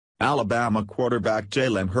Alabama quarterback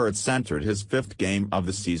Jalen Hurts entered his fifth game of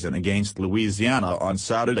the season against Louisiana on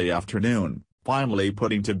Saturday afternoon, finally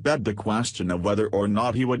putting to bed the question of whether or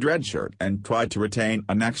not he would redshirt and try to retain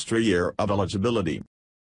an extra year of eligibility.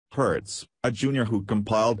 Hurts, a junior who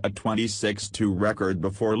compiled a 26-2 record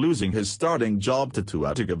before losing his starting job to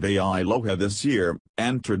Tagovailoa this year,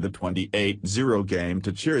 entered the 28-0 game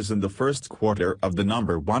to cheers in the first quarter of the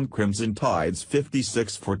number 1 Crimson Tide's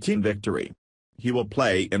 56-14 victory. He will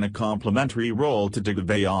play in a complementary role to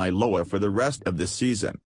Tagovailoa for the rest of the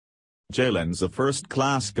season. "Jalen's a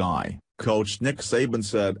first-class guy," Coach Nick Saban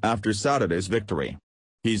said after Saturday's victory.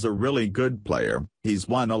 "He's a really good player, he's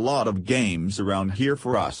won a lot of games around here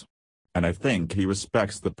for us. And I think he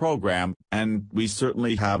respects the program, and we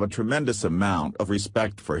certainly have a tremendous amount of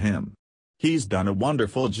respect for him. He's done a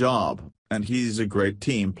wonderful job, and he's a great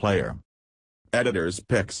team player." Editor's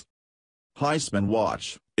picks. Heisman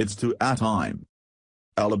watch, it's time.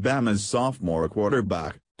 Alabama's sophomore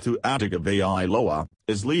quarterback, Tagovailoa,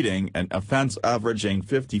 is leading an offense averaging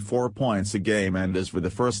 54 points a game and is for the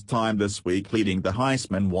first time this week leading the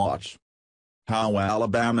Heisman watch. How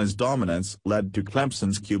Alabama's dominance led to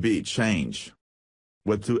Clemson's QB change.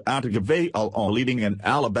 With Tagovailoa leading an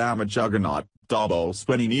Alabama juggernaut, Tebow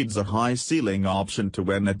Swinney needs a high-ceiling option to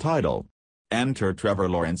win a title. Enter Trevor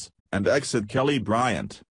Lawrence, and exit Kelly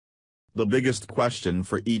Bryant. The biggest question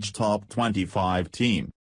for each top 25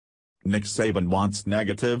 team. Nick Saban wants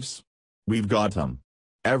negatives? We've got them.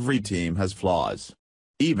 Every team has flaws.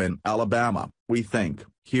 Even Alabama, we think.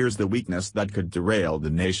 Here's the weakness that could derail the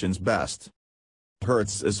nation's best.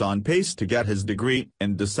 Hurts is on pace to get his degree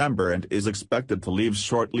in December and is expected to leave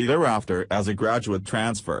shortly thereafter as a graduate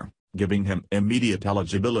transfer, giving him immediate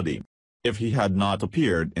eligibility. If he had not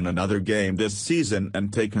appeared in another game this season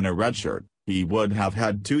and taken a redshirt, he would have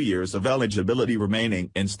had 2 years of eligibility remaining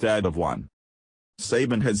instead of 1.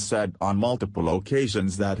 Saban has said on multiple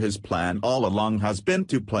occasions that his plan all along has been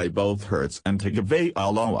to play both Hurts and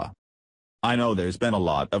Tagovailoa. "I know there's been a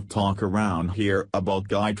lot of talk around here about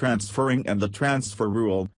guy transferring and the transfer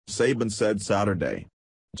rule," Saban said Saturday.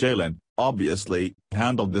 "Jalen, obviously,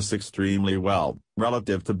 handled this extremely well,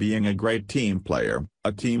 relative to being a great team player,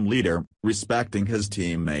 a team leader, respecting his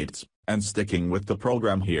teammates, and sticking with the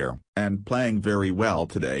program here, and playing very well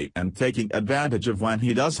today and taking advantage of when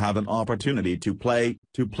he does have an opportunity to play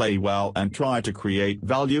well and try to create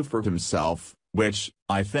value for himself, which,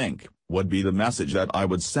 I think, would be the message that I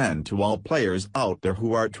would send to all players out there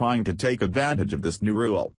who are trying to take advantage of this new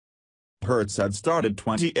rule." Hurts had started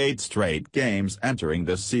 28 straight games entering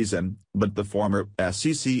this season, but the former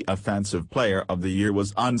SEC Offensive Player of the Year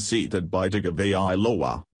was unseated by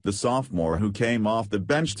Tagovailoa, the sophomore who came off the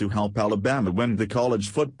bench to help Alabama win the college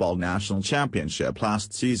football national championship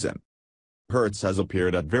last season. Hurts has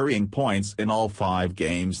appeared at varying points in all 5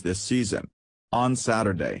 games this season. On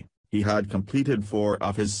Saturday, he had completed 4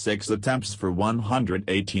 of his 6 attempts for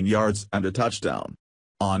 118 yards and a touchdown.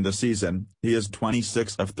 On the season, he is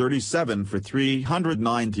 26 of 37 for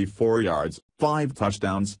 394 yards, 5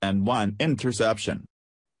 touchdowns and 1 interception.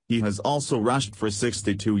 He has also rushed for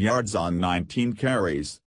 62 yards on 19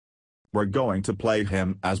 carries. "We're going to play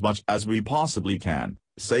him as much as we possibly can,"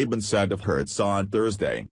 Saban said of Hurts on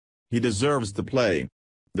Thursday. "He deserves to play.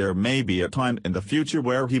 There may be a time in the future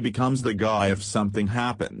where he becomes the guy if something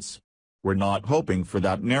happens. We're not hoping for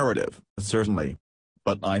that narrative, certainly.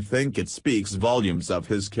 But I think it speaks volumes of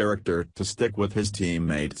his character to stick with his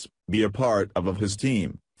teammates, be a part of his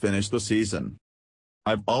team, finish the season.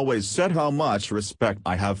 I've always said how much respect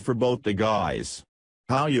I have for both the guys.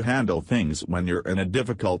 How you handle things when you're in a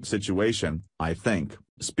difficult situation, I think,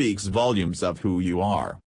 speaks volumes of who you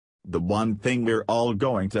are. The one thing we're all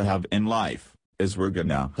going to have in life, is we're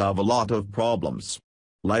gonna have a lot of problems.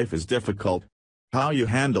 Life is difficult. How you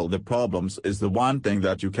handle the problems is the one thing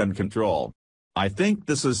that you can control. I think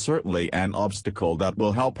this is certainly an obstacle that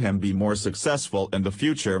will help him be more successful in the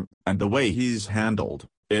future, and the way he's handled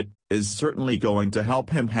it is certainly going to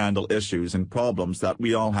help him handle issues and problems that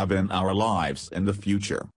we all have in our lives in the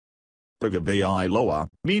future." Tagovailoa,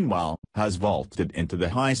 meanwhile, has vaulted into the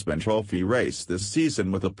Heisman Trophy race this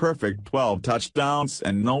season with a perfect 12 touchdowns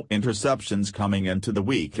and no interceptions coming into the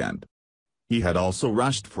weekend. He had also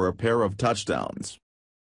rushed for a pair of touchdowns.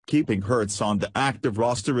 Keeping Hurts on the active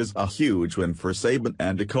roster is a huge win for Saban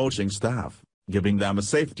and the coaching staff, giving them a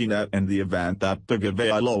safety net in the event that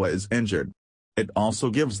Tagovailoa is injured. It also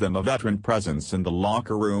gives them a veteran presence in the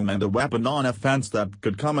locker room and a weapon on offense that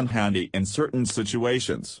could come in handy in certain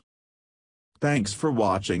situations. Thanks for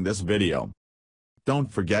watching this video.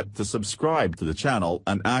 Don't forget to subscribe to the channel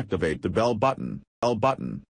and activate the bell button.